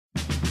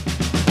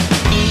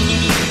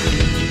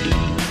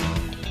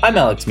I'm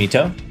Alex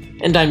Mito.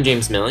 And I'm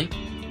James Milley.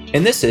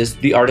 And this is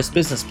The Artist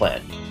Business Plan,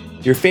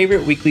 your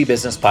favorite weekly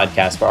business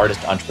podcast for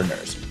artist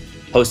entrepreneurs,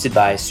 hosted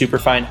by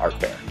Superfine Art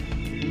Fair.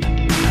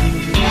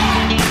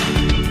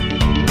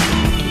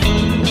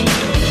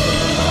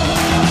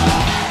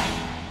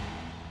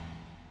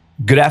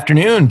 Good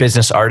afternoon,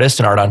 business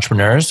artists and art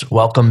entrepreneurs.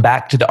 Welcome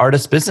back to The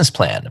Artist Business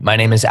Plan. My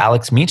name is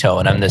Alex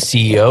Mito, and I'm the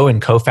CEO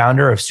and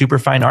co-founder of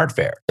Superfine Art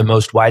Fair, the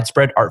most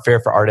widespread art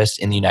fair for artists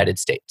in the United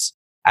States.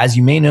 As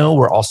you may know,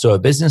 we're also a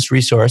business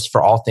resource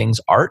for all things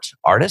art,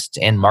 artists,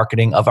 and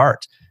marketing of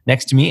art.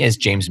 Next to me is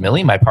James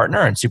Milley, my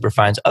partner and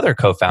Superfine's other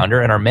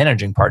co-founder and our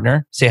managing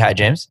partner. Say hi,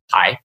 James.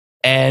 Hi.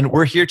 And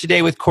we're here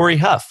today with Cory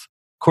Huff.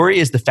 Cory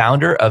is the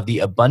founder of The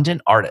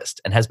Abundant Artist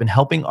and has been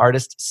helping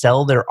artists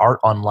sell their art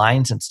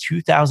online since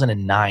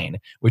 2009,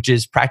 which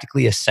is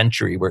practically a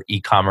century where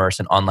e-commerce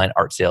and online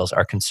art sales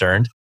are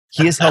concerned.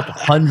 He has helped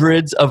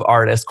hundreds of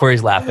artists.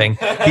 Cory's laughing.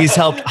 He's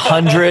helped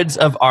hundreds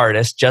of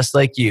artists just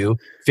like you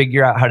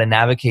figure out how to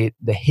navigate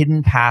the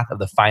hidden path of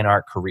the fine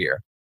art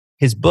career.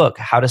 His book,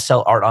 How to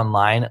Sell Art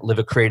Online, Live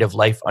a Creative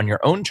Life on Your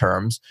Own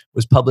Terms,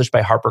 was published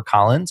by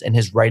HarperCollins, and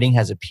his writing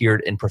has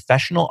appeared in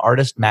Professional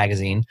Artist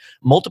magazine,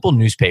 multiple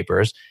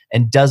newspapers,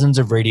 and dozens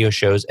of radio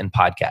shows and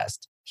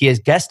podcasts. He has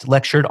guest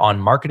lectured on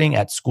marketing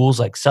at schools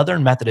like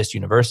Southern Methodist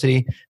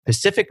University,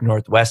 Pacific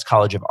Northwest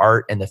College of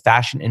Art, and the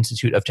Fashion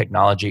Institute of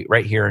Technology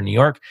right here in New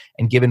York,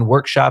 and given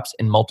workshops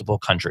in multiple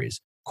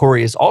countries.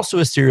 Cory is also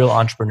a serial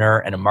entrepreneur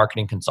and a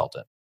marketing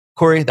consultant.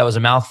 Cory, that was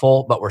a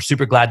mouthful, but we're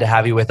super glad to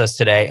have you with us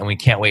today, and we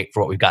can't wait for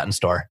what we've got in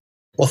store.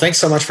 Well, thanks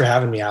so much for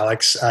having me,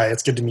 Alex.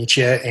 It's good to meet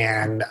you,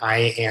 and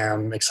I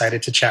am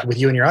excited to chat with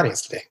you and your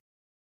audience today.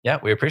 Yeah,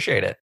 we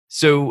appreciate it.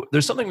 So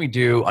there's something we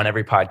do on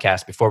every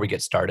podcast before we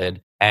get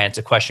started, and it's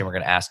a question we're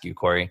going to ask you,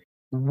 Cory.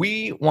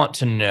 We want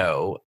to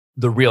know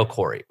the real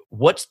Cory.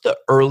 What's the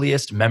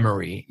earliest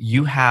memory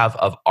you have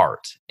of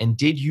art? And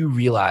did you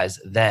realize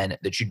then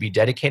that you'd be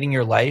dedicating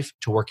your life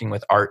to working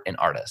with art and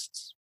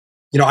artists?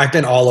 You know, I've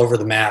been all over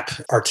the map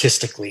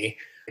artistically.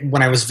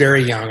 When I was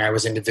very young, I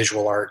was into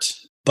visual art,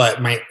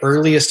 but my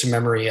earliest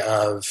memory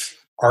of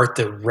art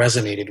that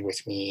resonated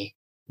with me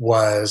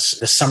was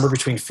the summer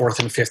between 4th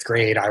and 5th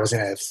grade. I was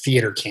in a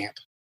theater camp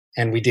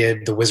and we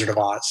did The Wizard of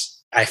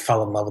Oz. I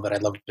fell in love with it. I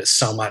loved it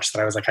so much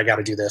that I was like, I got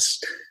to do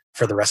this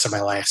for the rest of my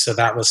life. So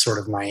that was sort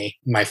of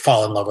my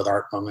fall in love with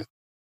art moment.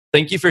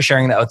 Thank you for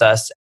sharing that with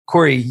us.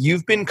 Cory,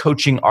 you've been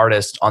coaching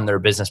artists on their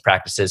business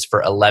practices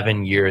for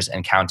 11 years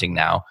and counting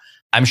now.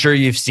 I'm sure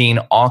you've seen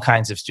all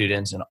kinds of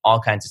students in all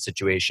kinds of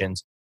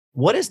situations.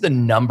 What is the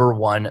number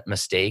one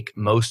mistake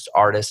most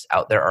artists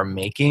out there are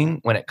making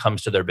when it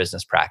comes to their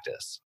business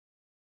practice?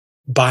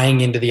 Buying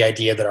into the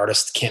idea that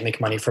artists can't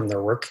make money from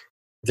their work.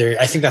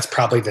 I think that's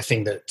probably the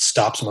thing that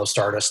stops most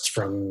artists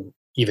from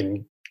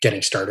even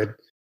getting started. I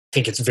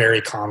think it's very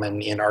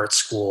common in art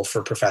school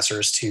for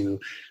professors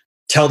to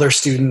tell their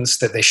students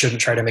that they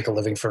shouldn't try to make a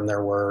living from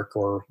their work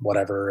or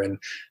whatever. And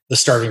the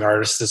starving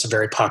artist is a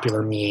very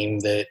popular meme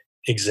that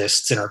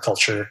exists in our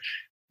culture.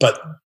 But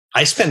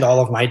I spend all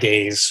of my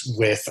days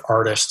with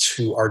artists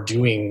who are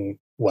doing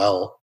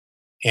well.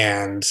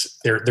 And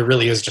there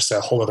really is just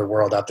a whole other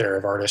world out there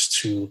of artists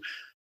who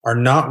are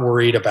not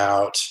worried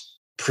about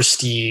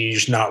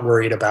prestige, not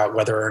worried about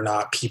whether or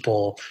not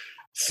people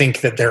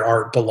think that their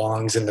art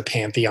belongs in the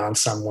pantheon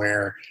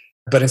somewhere,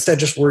 but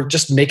instead we're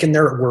just making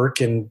their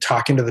work and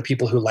talking to the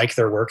people who like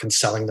their work and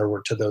selling their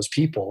work to those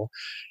people.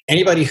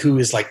 Anybody who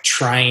is like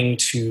trying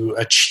to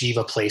achieve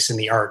a place in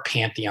the art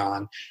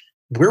pantheon,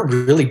 we're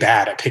really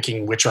bad at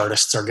picking which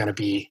artists are going to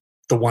be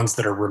the ones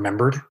that are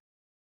remembered.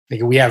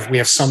 Like we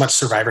have so much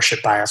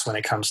survivorship bias when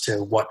it comes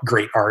to what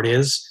great art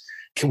is.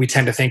 We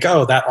tend to think,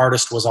 oh, that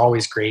artist was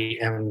always great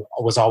and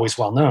was always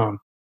well known.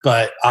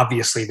 But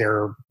obviously there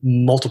are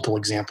multiple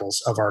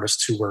examples of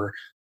artists who were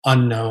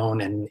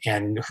unknown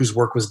and whose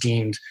work was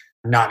deemed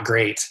not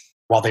great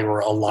while they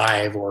were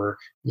alive or,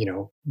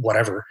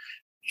 whatever.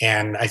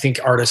 And I think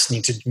artists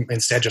need to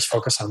instead just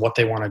focus on what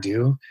they want to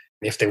do.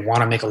 If they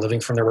want to make a living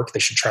from their work, they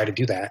should try to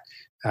do that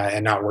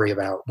and not worry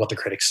about what the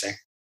critics say.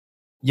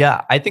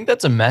 Yeah, I think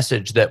that's a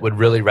message that would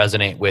really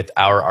resonate with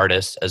our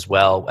artists as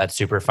well at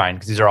Superfine,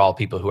 because these are all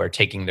people who are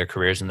taking their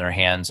careers in their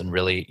hands and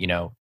really,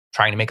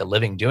 trying to make a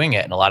living doing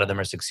it. And a lot of them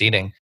are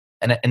succeeding.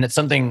 And it's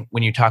something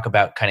when you talk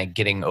about kind of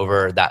getting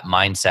over that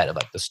mindset of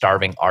like the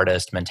starving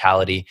artist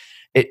mentality,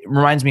 it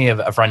reminds me of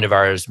a friend of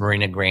ours,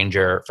 Marina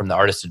Granger from the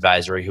Artist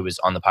Advisory, who was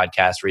on the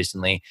podcast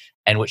recently,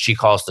 and what she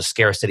calls the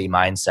scarcity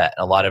mindset.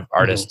 And a lot of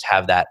artists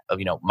have that,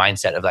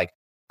 mindset of like,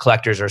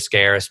 collectors are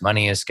scarce,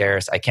 money is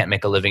scarce, I can't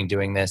make a living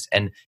doing this.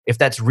 And if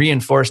that's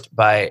reinforced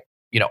by,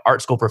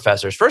 art school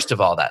professors, first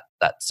of all, that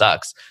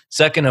sucks.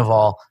 Second of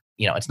all,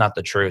 it's not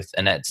the truth.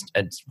 And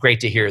it's great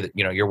to hear that,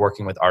 you're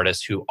working with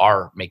artists who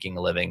are making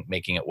a living,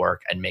 making it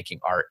work and making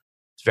art.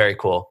 It's very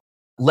cool.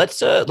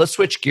 Let's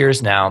switch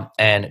gears now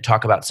and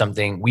talk about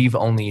something we've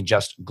only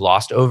just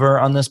glossed over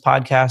on this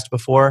podcast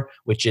before,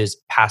 which is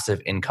passive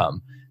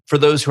income. For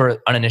those who are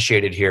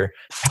uninitiated here,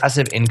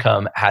 passive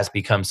income has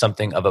become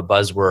something of a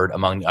buzzword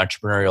among the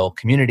entrepreneurial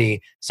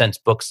community since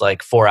books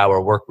like 4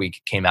 Hour Workweek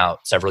came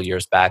out several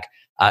years back.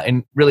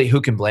 And really, who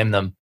can blame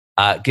them?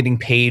 Getting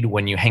paid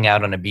when you hang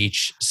out on a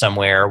beach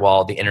somewhere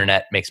while the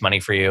internet makes money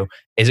for you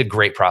is a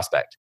great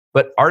prospect.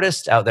 But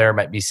artists out there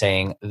might be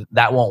saying,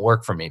 that won't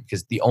work for me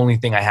because the only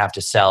thing I have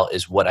to sell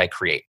is what I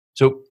create.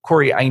 So,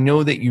 Cory, I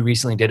know that you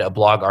recently did a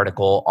blog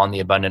article on The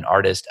Abundant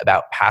Artist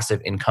about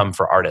passive income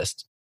for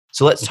artists.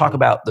 So let's talk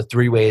about the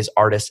 3 ways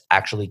artists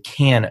actually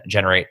can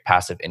generate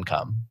passive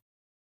income.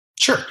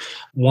 Sure.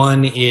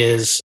 One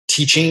is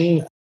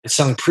teaching,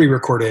 selling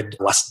pre-recorded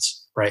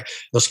lessons, right?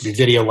 Those could be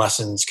video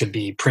lessons, could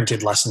be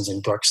printed lessons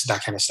in books,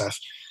 that kind of stuff.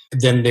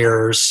 Then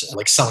there's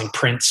like selling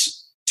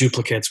prints,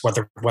 duplicates,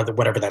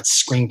 whatever that's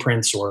screen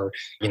prints or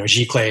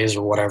giclées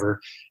or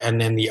whatever.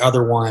 And then the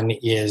other one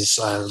is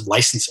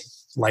licensing.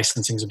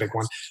 Licensing is a big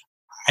one.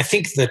 I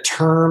think the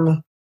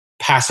term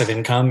passive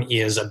income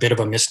is a bit of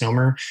a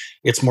misnomer.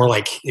 It's more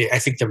like, I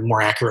think the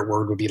more accurate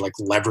word would be like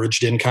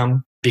leveraged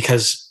income,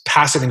 because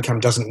passive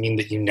income doesn't mean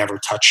that you never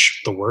touch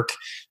the work,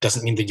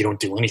 doesn't mean that you don't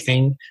do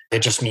anything. It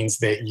just means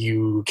that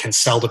you can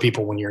sell to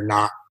people when you're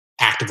not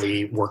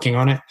actively working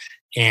on it,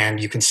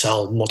 and you can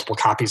sell multiple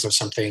copies of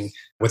something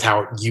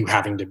without you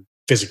having to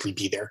physically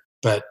be there.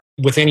 But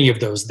with any of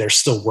those, there's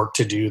still work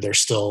to do. There's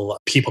still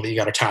people that you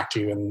got to talk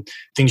to and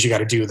things you got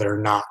to do that are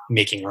not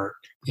making art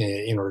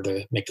in order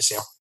to make the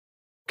sale.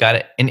 Got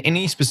it. In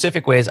any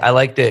specific ways, I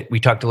like that we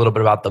talked a little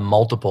bit about the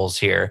multiples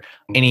here.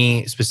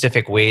 Any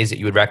specific ways that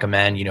you would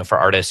recommend, for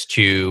artists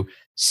to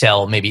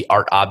sell maybe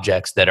art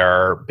objects that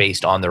are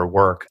based on their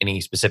work?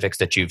 Any specifics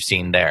that you've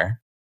seen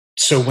there?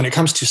 So when it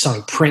comes to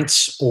selling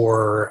prints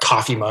or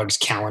coffee mugs,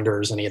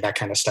 calendars, any of that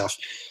kind of stuff,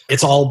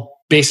 it's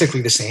all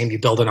basically the same. You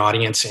build an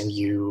audience and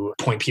you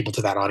point people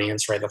to that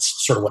audience, right?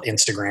 That's sort of what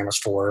Instagram is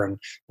for and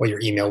what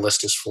your email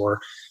list is for.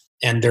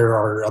 And there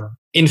are an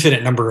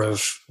infinite number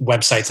of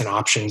websites and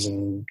options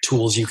and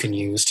tools you can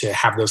use to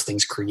have those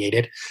things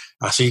created.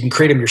 So you can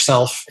create them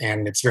yourself,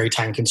 and it's very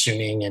time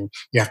consuming and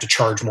you have to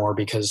charge more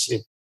because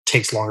it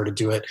takes longer to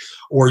do it.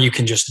 Or you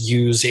can just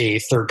use a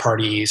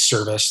third-party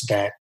service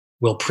that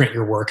will print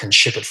your work and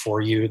ship it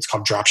for you. It's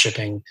called drop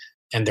shipping.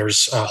 And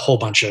there's a whole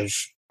bunch of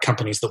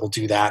companies that will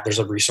do that. There's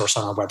a resource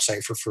on our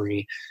website for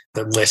free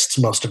that lists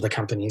most of the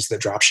companies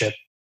that drop ship,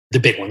 the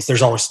big ones.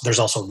 There's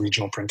also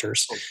regional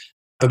printers.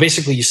 But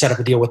basically, you set up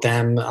a deal with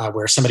them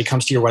where somebody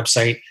comes to your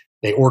website,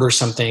 they order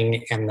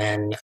something, and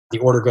then the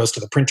order goes to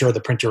the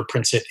printer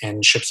prints it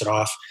and ships it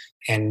off.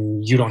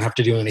 And you don't have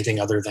to do anything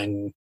other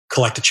than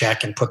collect a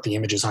check and put the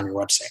images on your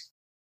website.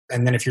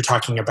 And then if you're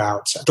talking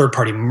about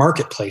third-party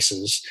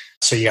marketplaces,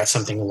 so you got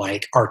something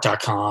like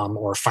art.com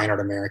or Fine Art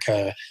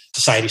America,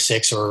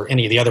 Society6, or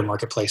any of the other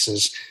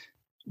marketplaces,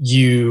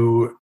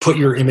 you put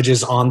your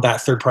images on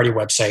that third-party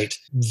website.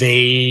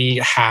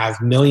 They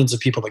have millions of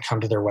people that come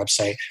to their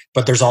website,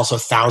 but there's also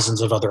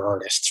thousands of other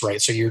artists,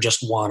 right? So you're just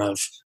one of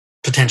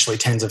potentially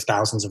tens of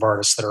thousands of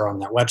artists that are on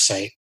that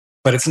website.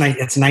 But it's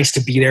nice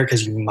to be there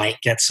because you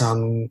might get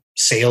some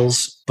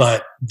sales.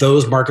 But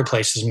those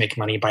marketplaces make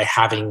money by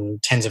having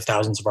tens of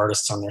thousands of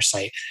artists on their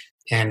site.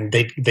 And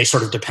they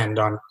sort of depend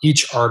on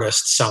each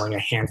artist selling a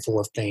handful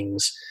of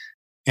things.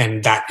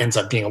 And that ends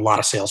up being a lot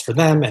of sales for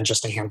them and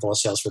just a handful of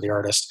sales for the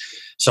artist.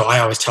 So I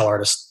always tell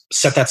artists,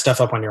 set that stuff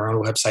up on your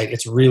own website.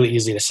 It's really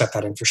easy to set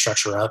that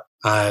infrastructure up.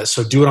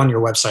 So do it on your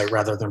website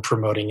rather than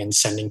promoting and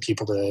sending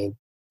people to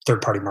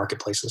third-party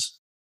marketplaces.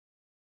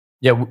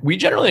 Yeah, we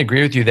generally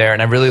agree with you there.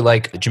 And I really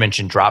like that you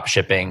mentioned drop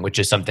shipping, which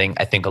is something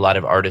I think a lot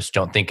of artists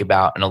don't think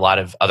about and a lot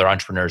of other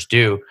entrepreneurs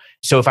do.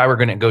 So if I were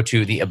going to go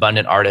to The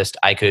Abundant Artist,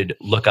 I could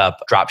look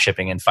up drop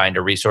shipping and find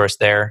a resource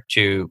there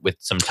with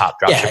some top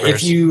drop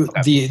shippers.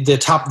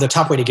 The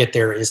top way to get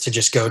there is to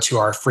just go to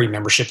our free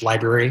membership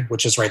library,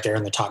 which is right there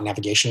in the top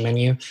navigation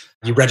menu.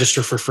 You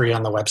register for free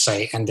on the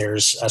website, and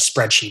there's a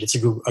spreadsheet. It's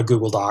a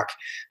Google Doc.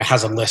 It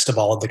has a list of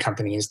all of the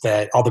companies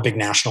all the big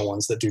national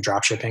ones that do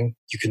drop shipping.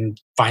 You can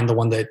find the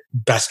one that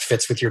best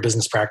fits with your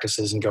business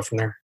practices and go from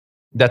there.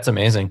 That's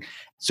amazing.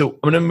 So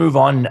I'm going to move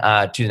on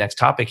to the next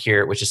topic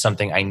here, which is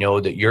something I know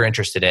that you're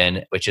interested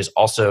in, which is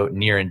also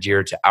near and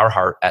dear to our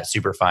heart at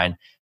Superfine,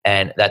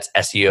 and that's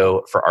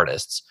SEO for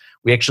artists.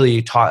 We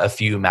actually taught a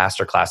few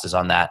masterclasses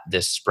on that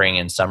this spring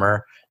and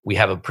summer. We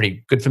have a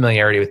pretty good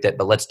familiarity with it,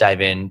 but let's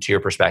dive into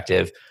your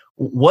perspective.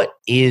 What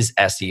is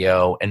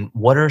SEO, and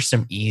what are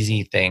some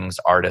easy things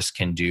artists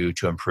can do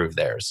to improve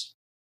theirs?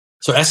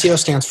 So SEO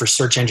stands for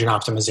search engine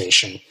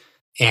optimization,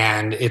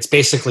 and it's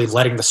basically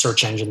letting the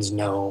search engines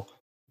know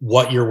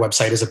what your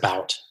website is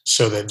about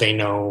so that they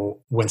know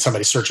when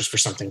somebody searches for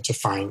something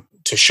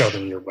to show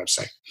them your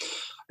website.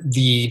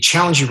 The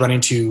challenge you run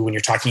into when you're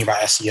talking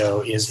about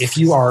SEO is if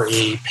you are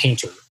a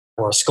painter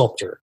or a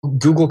sculptor,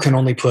 Google can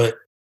only put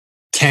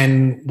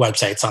 10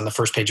 websites on the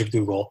first page of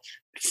Google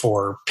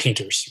for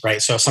painters,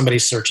 right? So if somebody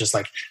searches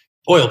like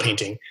oil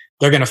painting,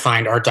 they're going to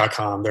find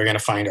art.com, they're going to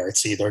find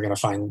Artsy, they're going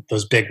to find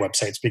those big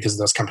websites because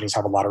those companies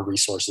have a lot of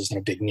resources and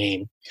a big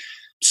name.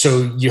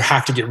 So you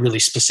have to get really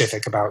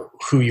specific about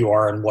who you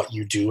are and what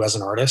you do as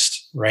an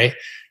artist, right?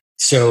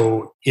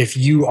 So if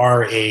you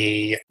are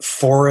a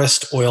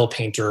forest oil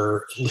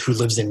painter who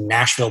lives in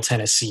Nashville,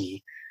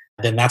 Tennessee,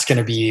 then that's going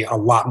to be a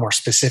lot more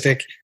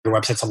specific. Your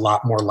website's a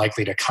lot more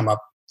likely to come up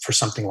for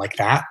something like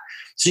that.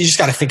 So you just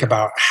got to think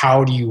about,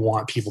 how do you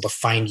want people to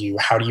find you?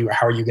 How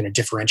are you going to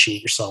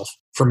differentiate yourself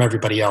from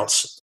everybody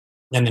else?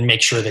 And then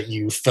make sure that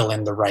you fill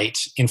in the right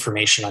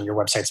information on your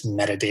website's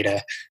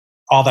metadata.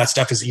 All that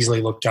stuff is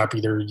easily looked up.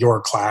 Either your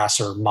class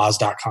or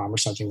moz.com or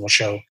something will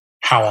show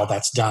how all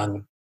that's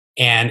done.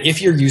 And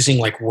if you're using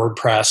like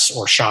WordPress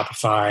or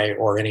Shopify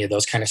or any of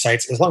those kind of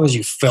sites, as long as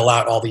you fill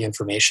out all the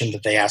information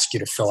that they ask you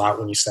to fill out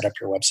when you set up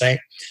your website,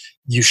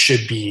 you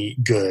should be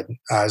good,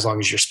 as long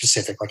as you're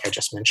specific, like I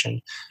just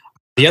mentioned.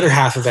 The other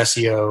half of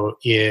SEO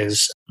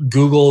is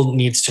Google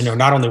needs to know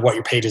not only what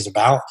your page is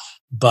about,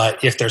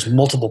 but if there's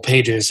multiple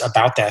pages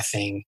about that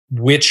thing,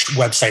 which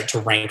website to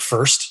rank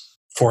first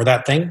for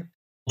that thing.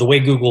 The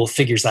way Google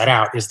figures that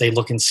out is they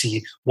look and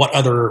see what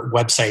other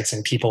websites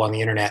and people on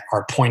the internet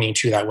are pointing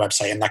to that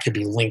website. And that could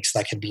be links,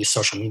 that could be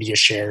social media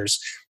shares,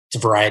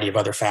 it's a variety of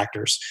other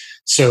factors.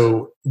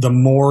 So the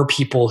more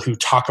people who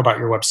talk about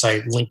your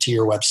website, link to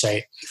your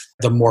website,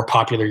 the more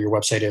popular your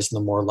website is,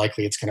 and the more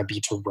likely it's going to be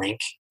to rank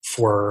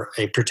for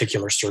a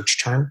particular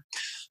search term.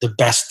 The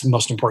best,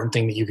 most important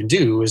thing that you can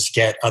do is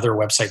get other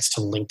websites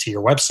to link to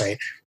your website.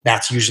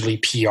 That's usually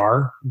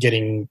PR,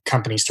 getting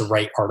companies to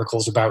write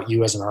articles about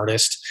you as an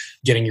artist,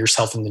 getting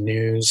yourself in the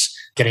news,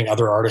 getting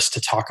other artists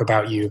to talk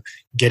about you,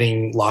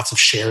 getting lots of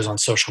shares on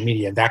social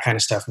media. That kind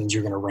of stuff means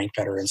you're going to rank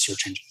better in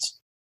search engines.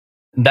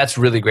 That's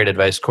really great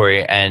advice,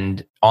 Cory.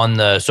 And on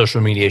the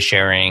social media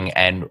sharing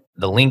and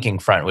the linking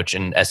front, which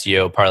in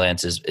SEO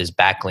parlance is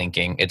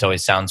backlinking, it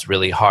always sounds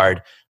really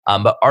hard.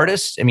 But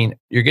artists, I mean,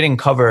 you're getting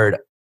covered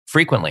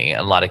frequently in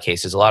a lot of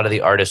cases. A lot of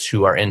the artists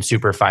who are in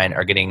Superfine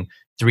are getting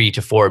 3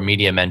 to 4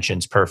 media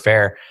mentions per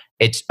fair.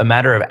 It's a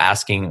matter of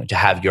asking to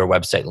have your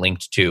website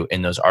linked to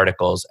in those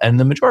articles. And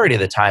the majority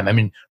of the time, I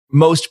mean,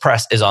 most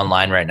press is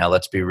online right now,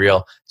 let's be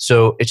real.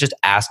 So it's just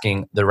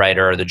asking the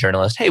writer or the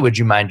journalist, hey, would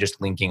you mind just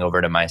linking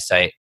over to my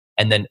site?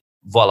 And then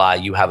voila,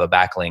 you have a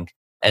backlink.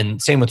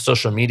 And same with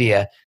social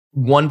media.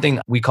 One thing,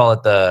 we call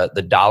it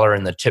the dollar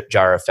in the tip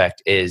jar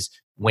effect, is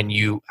when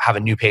you have a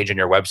new page on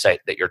your website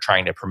that you're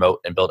trying to promote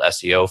and build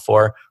SEO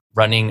for,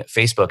 running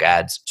Facebook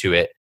ads to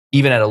it,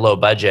 even at a low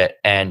budget,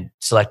 and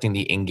selecting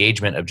the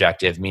engagement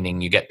objective, meaning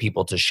you get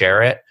people to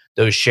share it,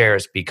 those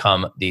shares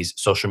become these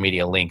social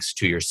media links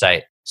to your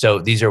site. So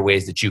these are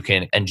ways that you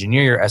can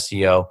engineer your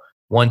SEO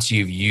once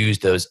you've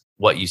used those,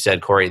 what you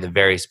said, Cory, the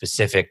very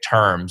specific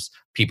terms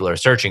people are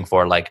searching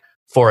for, like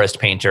forest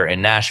painter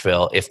in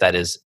Nashville, if that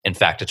is in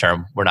fact a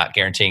term, we're not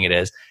guaranteeing it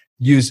is.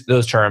 Use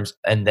those terms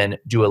and then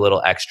do a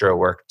little extra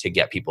work to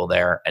get people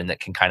there, and that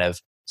can kind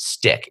of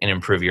stick and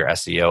improve your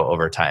SEO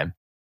over time.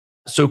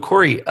 So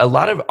Cory, a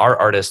lot of our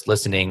artists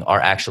listening are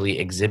actually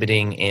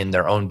exhibiting in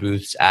their own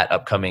booths at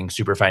upcoming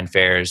Superfine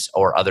fairs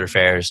or other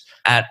fairs.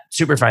 At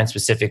Superfine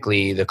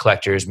specifically, the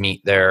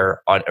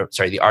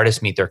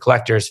artists meet their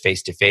collectors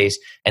face to face.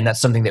 And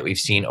that's something that we've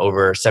seen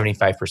over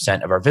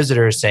 75% of our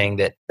visitors saying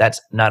that that's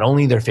not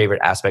only their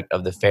favorite aspect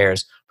of the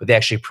fairs, but they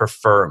actually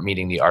prefer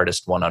meeting the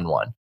artist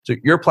one-on-one. So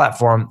your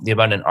platform, The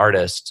Abundant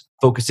Artist,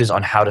 focuses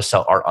on how to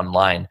sell art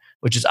online,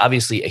 which is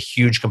obviously a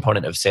huge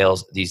component of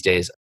sales these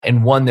days,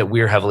 and one that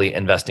we're heavily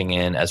investing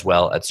in as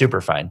well at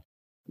Superfine.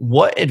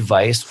 What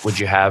advice would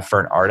you have for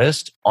an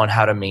artist on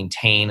how to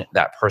maintain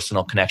that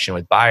personal connection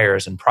with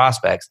buyers and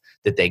prospects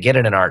that they get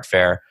at an art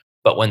fair,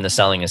 but when the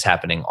selling is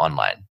happening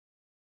online?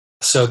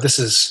 So this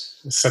is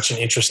such an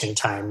interesting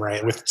time,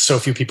 right? With so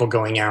few people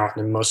going out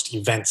and most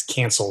events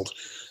canceled.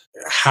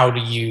 How do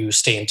you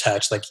stay in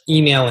touch? Like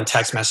email and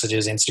text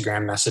messages,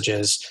 Instagram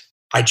messages.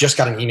 I just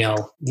got an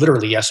email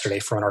literally yesterday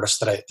from an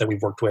artist that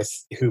we've worked with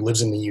who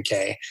lives in the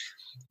UK.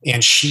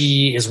 And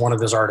she is one of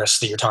those artists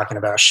that you're talking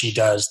about. She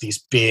does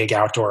these big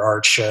outdoor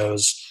art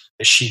shows.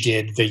 She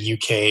did the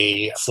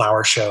UK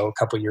flower show a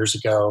couple years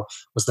ago,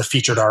 was the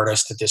featured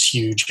artist at this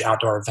huge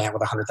outdoor event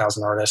with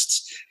 100,000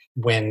 artists.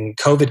 When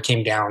COVID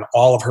came down,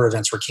 all of her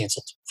events were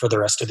canceled for the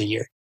rest of the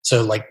year.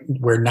 So like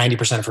where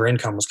 90% of her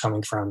income was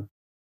coming from,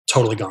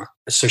 totally gone.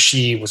 So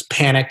she was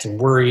panicked and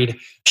worried.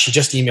 She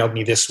just emailed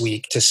me this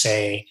week to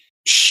say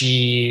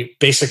she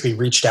basically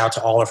reached out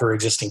to all of her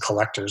existing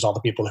collectors, all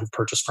the people who've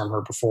purchased from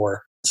her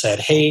before, said,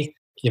 hey,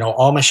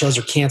 all my shows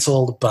are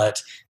canceled,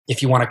 but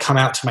if you want to come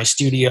out to my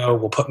studio,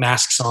 we'll put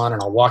masks on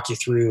and I'll walk you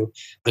through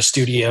the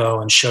studio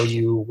and show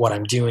you what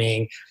I'm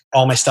doing.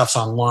 All my stuff's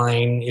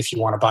online if you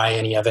want to buy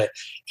any of it.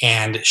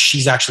 And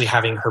she's actually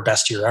having her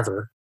best year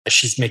ever.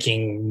 She's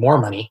making more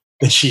money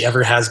than she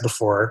ever has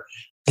before.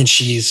 And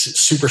she's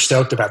super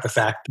stoked about the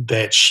fact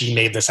that she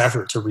made this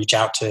effort to reach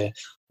out to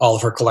all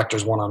of her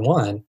collectors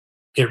one-on-one.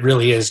 It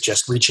really is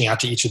just reaching out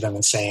to each of them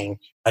and saying,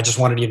 I just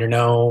wanted you to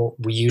know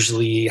we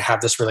usually have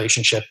this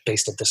relationship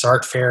based at this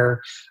art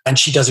fair. And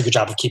she does a good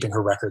job of keeping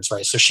her records,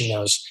 right? So she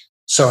knows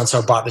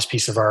so-and-so bought this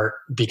piece of art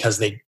because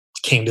they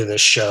came to this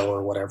show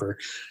or whatever.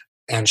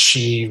 And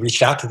she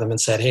reached out to them and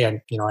said, "Hey,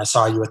 I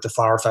saw you at the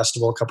Flower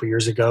Festival a couple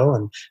years ago,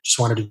 and just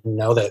wanted to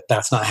know that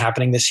that's not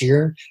happening this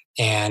year.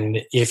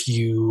 And if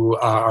you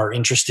are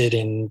interested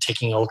in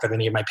taking a look at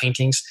any of my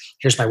paintings,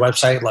 here's my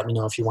website. Let me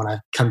know if you want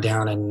to come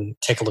down and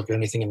take a look at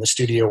anything in the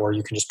studio, or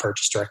you can just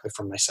purchase directly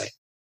from my site."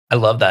 I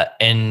love that.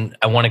 And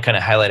I want to kind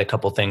of highlight a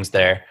couple things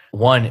there.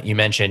 One, you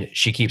mentioned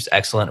she keeps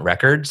excellent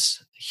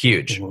records.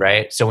 Huge,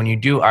 right? So when you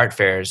do art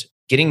fairs,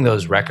 getting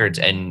those records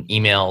and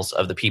emails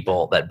of the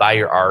people that buy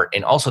your art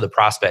and also the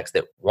prospects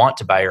that want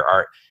to buy your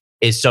art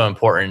is so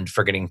important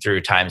for getting through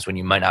times when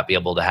you might not be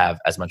able to have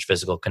as much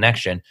physical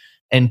connection.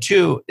 And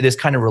two, this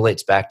kind of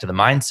relates back to the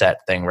mindset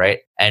thing,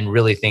 right? And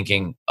really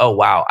thinking, oh,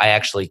 wow, I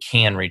actually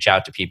can reach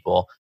out to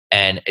people.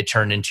 And it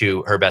turned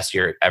into her best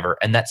year ever.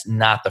 And that's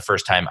not the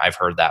first time I've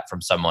heard that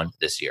from someone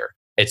this year.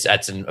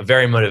 That's a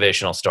very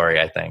motivational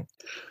story, I think.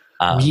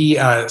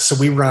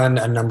 We run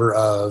a number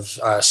of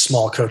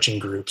small coaching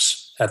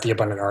groups at the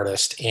Abundant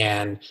Artist,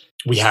 and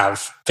we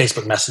have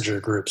Facebook Messenger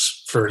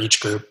groups for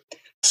each group.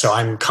 So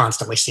I'm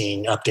constantly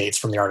seeing updates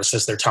from the artists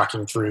as they're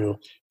talking through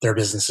their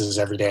businesses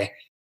every day.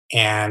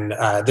 And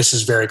this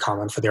is very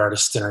common for the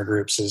artists in our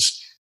groups,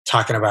 is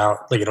talking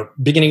about,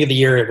 beginning of the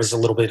year, it was a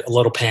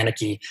little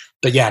panicky,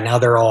 but yeah, now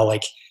they're all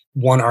like,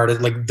 one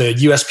artist, like the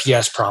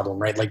USPS problem,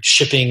 right? Like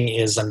shipping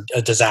is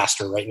a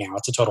disaster right now.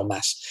 It's a total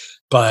mess.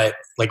 But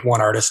like one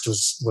artist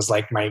was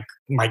like,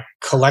 my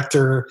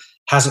collector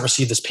hasn't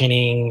received this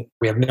painting.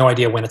 We have no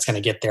idea when it's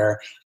going to get there.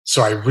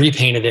 So I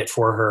repainted it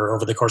for her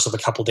over the course of a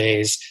couple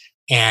days,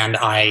 and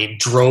I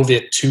drove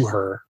it to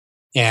her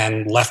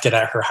and left it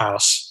at her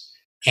house.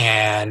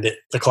 And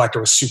the collector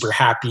was super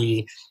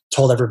happy,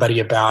 told everybody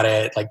about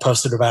it, like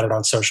posted about it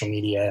on social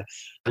media.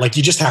 Like,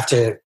 you just have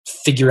to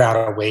figure out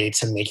a way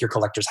to make your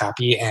collectors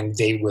happy, and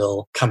they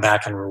will come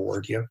back and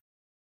reward you.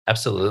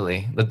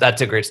 Absolutely.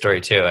 That's a great story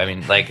too. I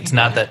mean, like, it's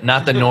not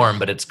the norm,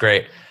 but it's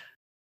great.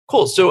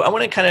 Cool. So I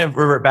want to kind of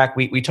revert back.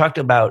 We talked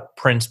about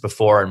prints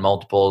before and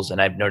multiples,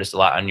 and I've noticed a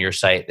lot on your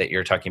site that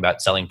you're talking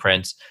about selling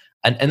prints.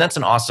 And that's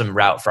an awesome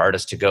route for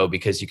artists to go,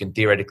 because you can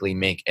theoretically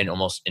make an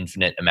almost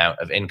infinite amount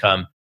of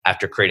income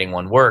after creating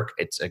one work.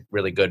 It's a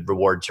really good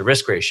reward to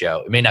risk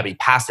ratio. It may not be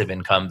passive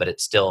income, but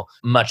it's still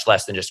much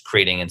less than just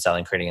creating and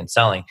selling.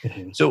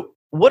 Mm-hmm. So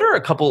what are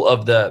a couple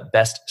of the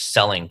best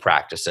selling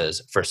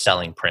practices for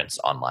selling prints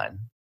online?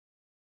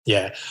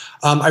 Yeah.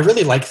 I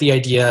really like the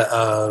idea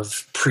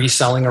of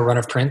pre-selling a run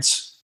of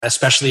prints,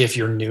 especially if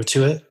you're new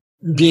to it.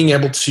 Being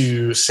able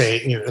to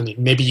say,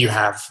 maybe you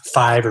have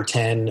 5 or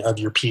 10 of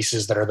your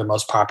pieces that are the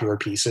most popular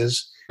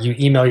pieces. You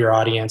email your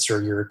audience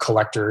or your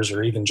collectors,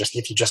 or even just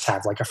if you just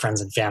have like a friends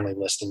and family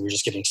list and you're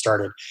just getting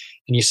started,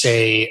 and you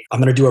say, I'm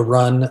going to do a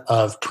run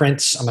of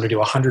prints. I'm going to do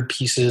 100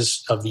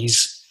 pieces of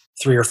these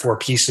 3 or 4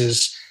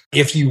 pieces.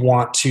 If you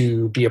want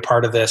to be a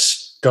part of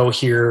this, go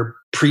here,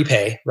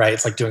 prepay, right?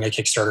 It's like doing a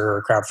Kickstarter or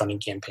a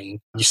crowdfunding campaign.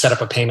 You set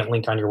up a payment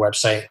link on your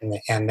website,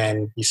 and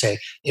then you say,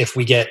 if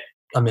we get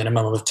a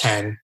minimum of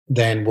 10,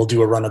 then we'll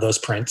do a run of those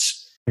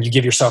prints. And you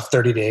give yourself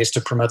 30 days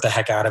to promote the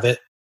heck out of it.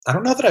 I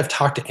don't know that I've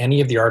talked to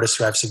any of the artists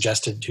who I've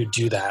suggested to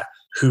do that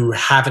who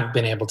haven't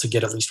been able to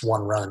get at least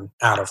one run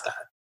out of that.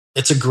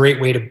 It's a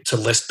great way to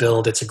list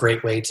build. It's a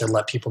great way to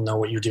let people know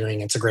what you're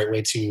doing. It's a great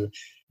way to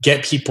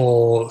get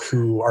people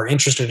who are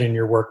interested in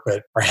your work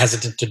but are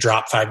hesitant to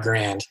drop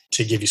 $5,000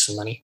 to give you some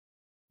money.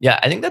 Yeah,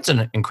 I think that's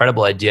an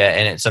incredible idea,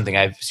 and it's something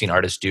I've seen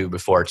artists do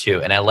before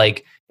too. And I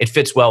like, it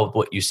fits well with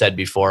what you said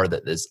before,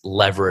 that this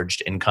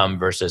leveraged income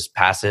versus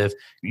passive.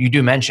 You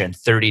do mention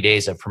 30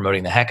 days of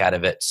promoting the heck out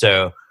of it.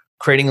 So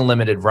creating a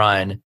limited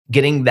run,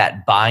 getting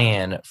that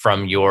buy-in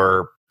from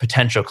your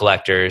potential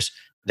collectors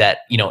that,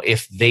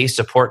 if they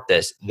support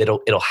this,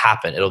 it'll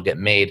happen, it'll get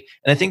made.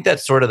 And I think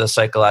that's sort of the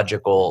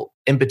psychological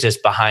impetus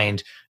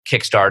behind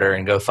Kickstarter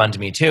and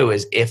GoFundMe too,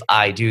 is if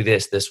I do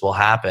this, this will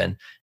happen.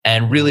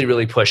 And really,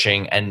 really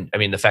pushing. And I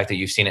mean, the fact that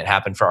you've seen it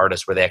happen for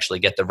artists where they actually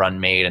get the run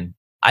made. And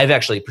I've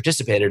actually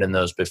participated in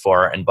those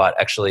before and bought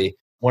actually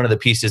one of the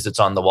pieces that's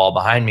on the wall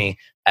behind me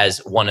as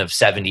one of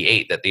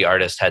 78 that the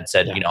artist had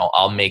said,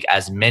 I'll make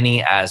as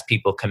many as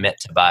people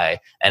commit to buy.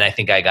 And I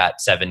think I got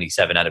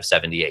 77 out of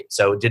 78.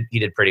 So he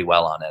did pretty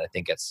well on it. I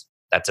think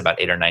that's about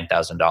 $8,000 or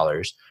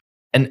 $9,000.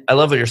 And I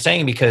love what you're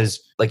saying,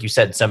 because like you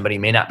said, somebody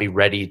may not be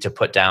ready to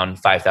put down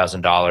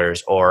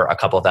 $5,000 or a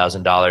couple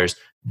 $1,000s,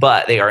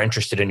 but they are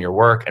interested in your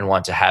work and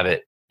want to have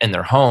it in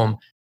their home.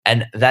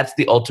 And that's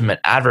the ultimate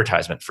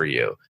advertisement for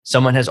you.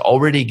 Someone has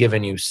already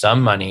given you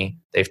some money.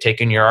 They've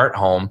taken your art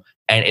home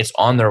and it's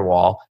on their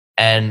wall.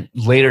 And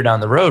later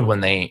down the road,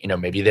 when they,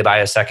 maybe they buy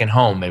a second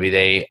home, maybe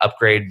they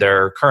upgrade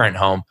their current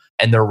home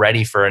and they're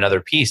ready for another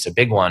piece, a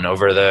big one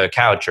over the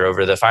couch or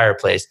over the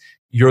fireplace,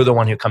 you're the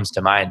one who comes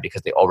to mind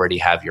because they already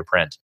have your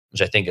print,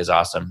 which I think is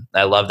awesome.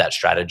 I love that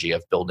strategy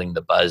of building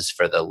the buzz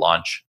for the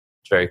launch.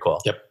 It's very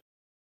cool. Yep.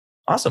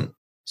 Awesome.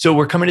 So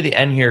we're coming to the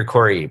end here,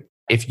 Cory.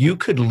 If you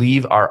could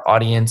leave our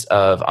audience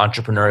of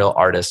entrepreneurial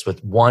artists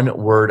with one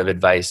word of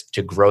advice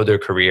to grow their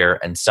career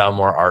and sell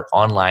more art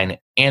online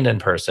and in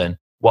person,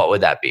 what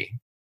would that be?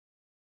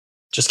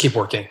 Just keep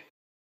working.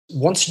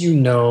 Once you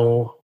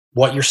know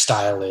what your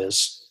style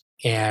is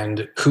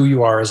and who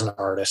you are as an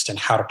artist and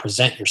how to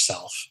present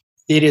yourself,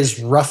 it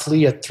is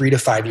roughly a 3 to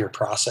 5 year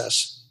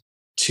process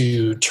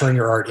to turn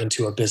your art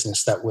into a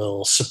business that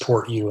will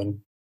support you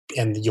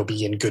and you'll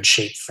be in good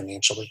shape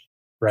financially,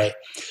 right?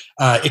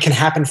 It can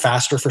happen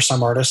faster for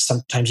some artists.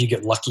 Sometimes you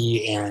get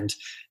lucky and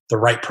the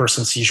right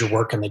person sees your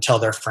work and they tell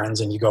their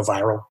friends and you go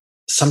viral.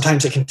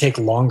 Sometimes it can take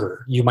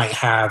longer. You might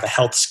have a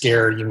health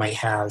scare. You might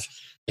have,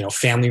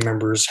 family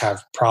members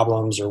have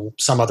problems or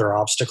some other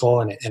obstacle,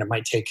 and it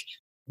might take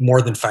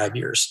more than 5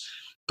 years.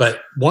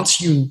 But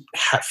once you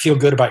feel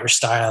good about your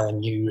style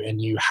and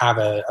you have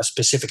a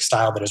specific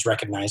style that is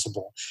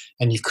recognizable,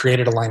 and you've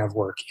created a line of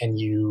work and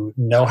you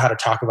know how to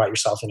talk about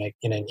yourself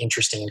in an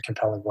interesting and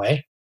compelling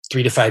way,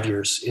 3 to 5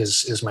 years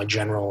is my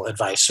general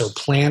advice. So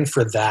plan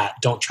for that.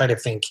 Don't try to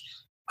think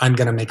I'm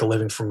going to make a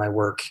living from my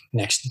work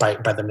by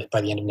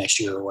the end of next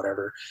year or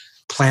whatever.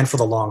 Plan for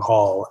the long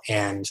haul.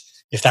 And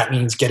if that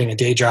means getting a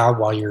day job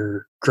while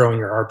you're growing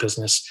your art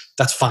business,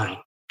 that's fine.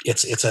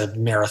 It's a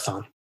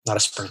marathon, not a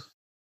sprint.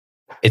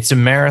 It's a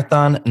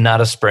marathon,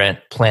 not a sprint.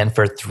 Plan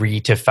for 3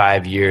 to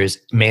 5 years.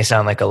 May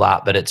sound like a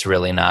lot, but it's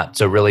really not.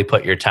 So really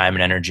put your time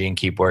and energy and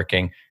keep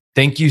working.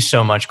 Thank you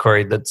so much,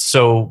 Cory. That's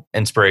so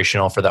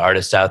inspirational for the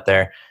artists out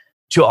there.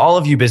 To all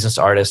of you business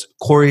artists,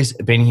 Cory's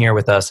been here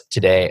with us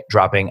today,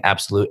 dropping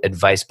absolute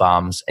advice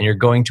bombs, and you're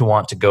going to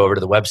want to go over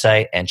to the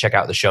website and check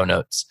out the show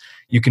notes.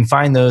 You can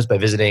find those by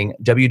visiting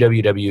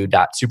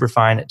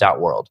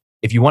www.superfine.world.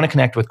 If you want to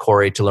connect with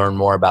Cory to learn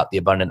more about The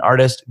Abundant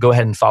Artist, go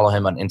ahead and follow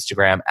him on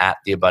Instagram at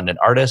The Abundant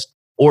Artist,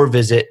 or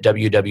visit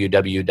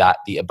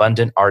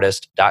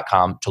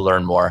www.theabundantartist.com to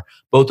learn more.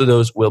 Both of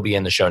those will be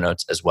in the show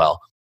notes as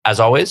well. As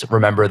always,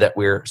 remember that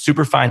we're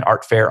Superfine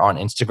Art Fair on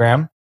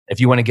Instagram. If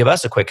you want to give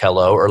us a quick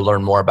hello or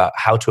learn more about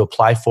how to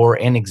apply for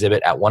and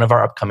exhibit at one of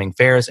our upcoming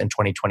fairs in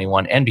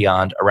 2021 and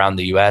beyond around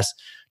the US,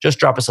 just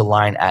drop us a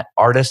line at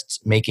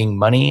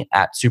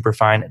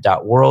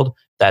artistsmakingmoney@superfine.world.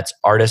 That's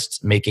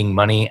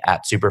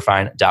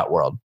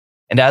artistsmakingmoney@superfine.world.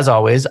 And as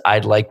always,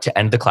 I'd like to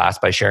end the class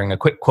by sharing a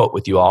quick quote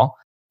with you all.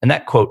 And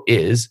that quote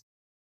is,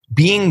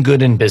 "Being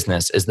good in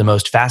business is the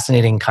most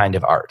fascinating kind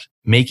of art.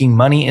 Making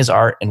money is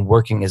art and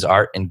working is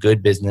art, and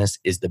good business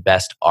is the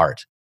best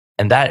art."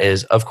 And that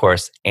is, of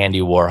course,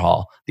 Andy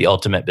Warhol, the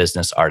ultimate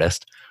business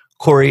artist.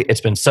 Cory, it's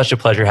been such a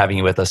pleasure having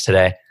you with us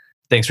today.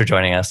 Thanks for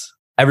joining us.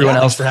 Everyone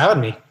else, thanks for having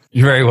me.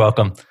 You're very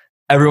welcome.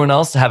 Everyone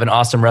else, have an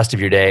awesome rest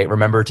of your day.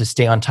 Remember to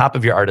stay on top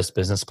of your artist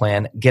business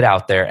plan, get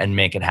out there and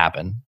make it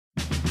happen.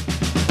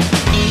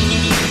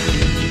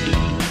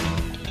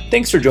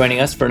 Thanks for joining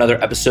us for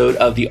another episode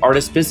of The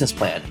Artist Business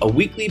Plan, a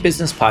weekly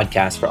business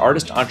podcast for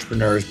artist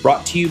entrepreneurs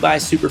brought to you by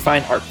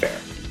Superfine Art Fair.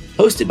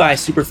 Hosted by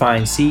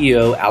Superfine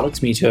CEO Alex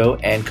Mito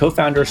and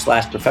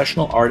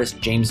co-founder/professional artist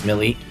James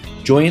Milley,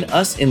 join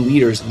us and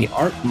leaders in the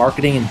art,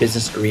 marketing, and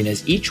business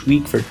arenas each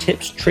week for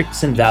tips,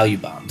 tricks, and value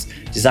bombs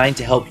designed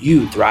to help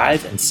you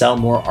thrive and sell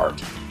more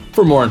art.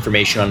 For more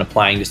information on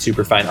applying to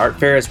Superfine Art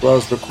Fair, as well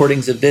as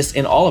recordings of this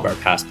and all of our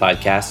past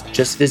podcasts,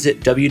 just visit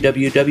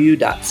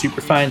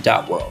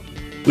www.superfine.world.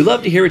 We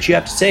love to hear what you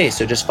have to say,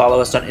 so just follow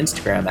us on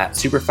Instagram at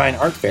Superfine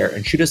Art Fair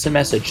and shoot us a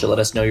message to let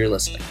us know you're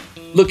listening.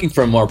 Looking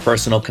for a more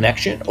personal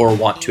connection or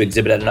want to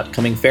exhibit at an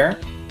upcoming fair?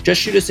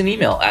 Just shoot us an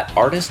email at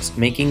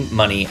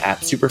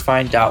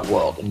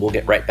artistsmakingmoney@superfine.world and we'll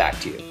get right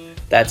back to you.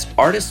 That's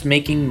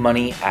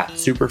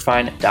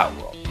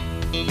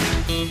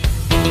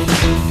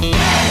artistsmakingmoney@superfine.world.